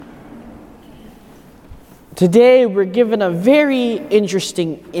Today we're given a very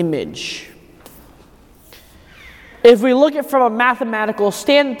interesting image. If we look at it from a mathematical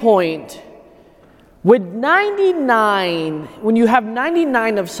standpoint, with 99, when you have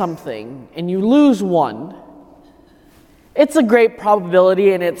 99 of something and you lose one, it's a great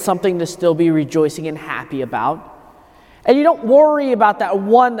probability and it's something to still be rejoicing and happy about. And you don't worry about that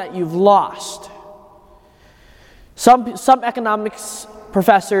one that you've lost. Some economics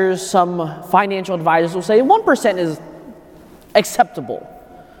professors, some financial advisors will say 1% is acceptable.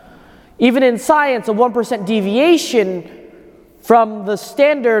 Even in science, a 1% deviation from the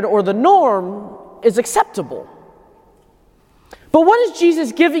standard or the norm is acceptable. But what is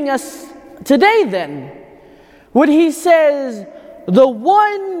Jesus giving us today then? When he says the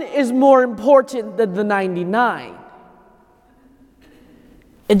one is more important than the 99.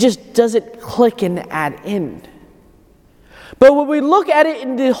 It just doesn't click and add in. But when we look at it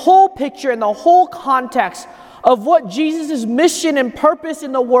in the whole picture, in the whole context of what Jesus' mission and purpose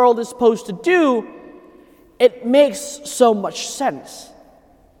in the world is supposed to do, it makes so much sense.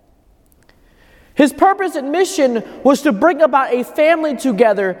 His purpose and mission was to bring about a family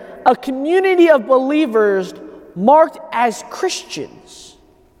together, a community of believers marked as Christians.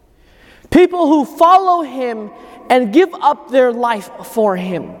 People who follow him and give up their life for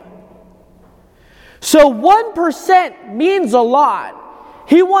him. So 1% means a lot.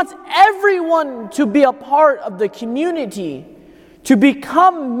 He wants everyone to be a part of the community, to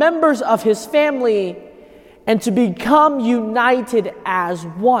become members of his family, and to become united as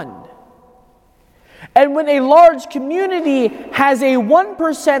one. And when a large community has a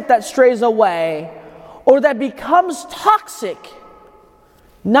 1% that strays away or that becomes toxic,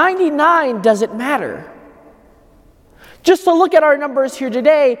 99 doesn't matter. Just to look at our numbers here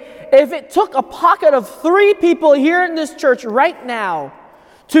today, if it took a pocket of 3 people here in this church right now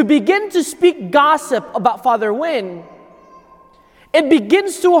to begin to speak gossip about Father Wynn, it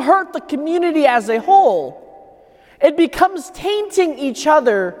begins to hurt the community as a whole. It becomes tainting each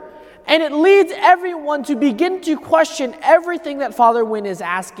other, and it leads everyone to begin to question everything that Father Wynn is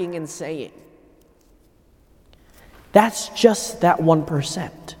asking and saying. That's just that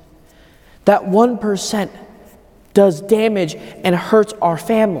 1%. That 1% does damage and hurts our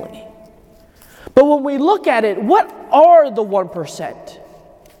family. But when we look at it, what are the 1%?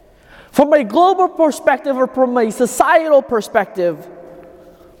 From a global perspective or from a societal perspective,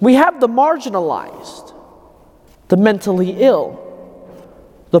 we have the marginalized, the mentally ill,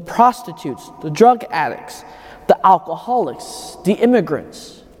 the prostitutes, the drug addicts, the alcoholics, the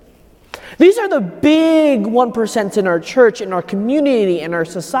immigrants. These are the big 1% in our church, in our community, in our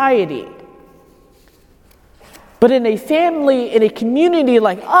society. But in a family, in a community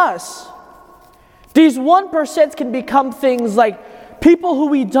like us, these 1% can become things like people who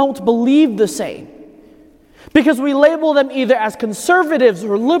we don't believe the same, because we label them either as conservatives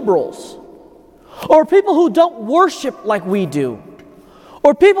or liberals, or people who don't worship like we do,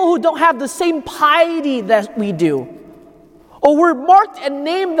 or people who don't have the same piety that we do, or we're marked and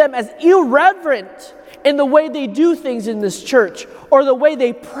named them as irreverent in the way they do things in this church, or the way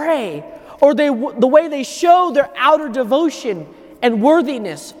they pray, or the way they show their outer devotion and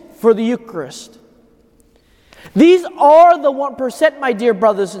worthiness for the Eucharist. These are the 1%, my dear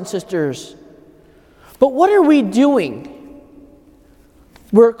brothers and sisters. But what are we doing?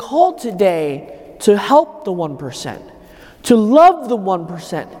 We're called today to help the 1%, to love the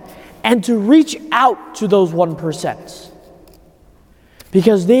 1%, and to reach out to those 1%.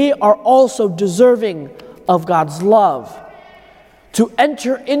 Because they are also deserving of God's love, to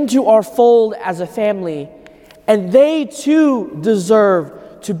enter into our fold as a family, and they too deserve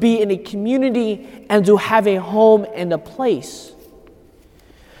to be in a community and to have a home and a place.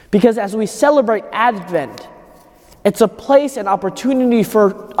 Because as we celebrate Advent, it's a place and opportunity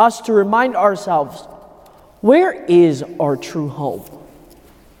for us to remind ourselves, where is our true home?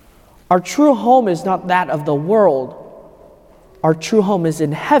 Our true home is not that of the world. Our true home is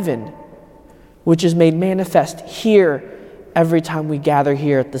in heaven, which is made manifest here every time we gather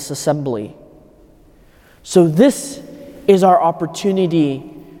here at this assembly. So this is our opportunity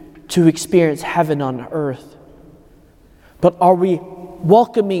to experience heaven on earth. But are we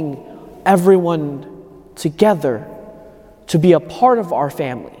welcoming everyone together to be a part of our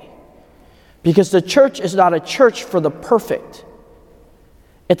family? Because the church is not a church for the perfect.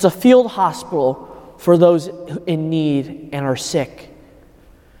 It's a field hospital for those in need and are sick.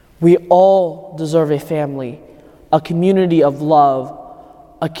 We all deserve a family, a community of love,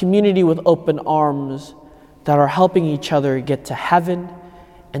 a community with open arms that are helping each other get to heaven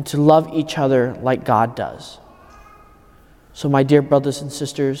and to love each other like God does. So, my dear brothers and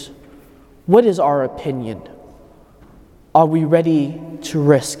sisters, what is our opinion? Are we ready to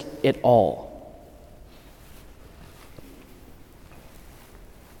risk it all?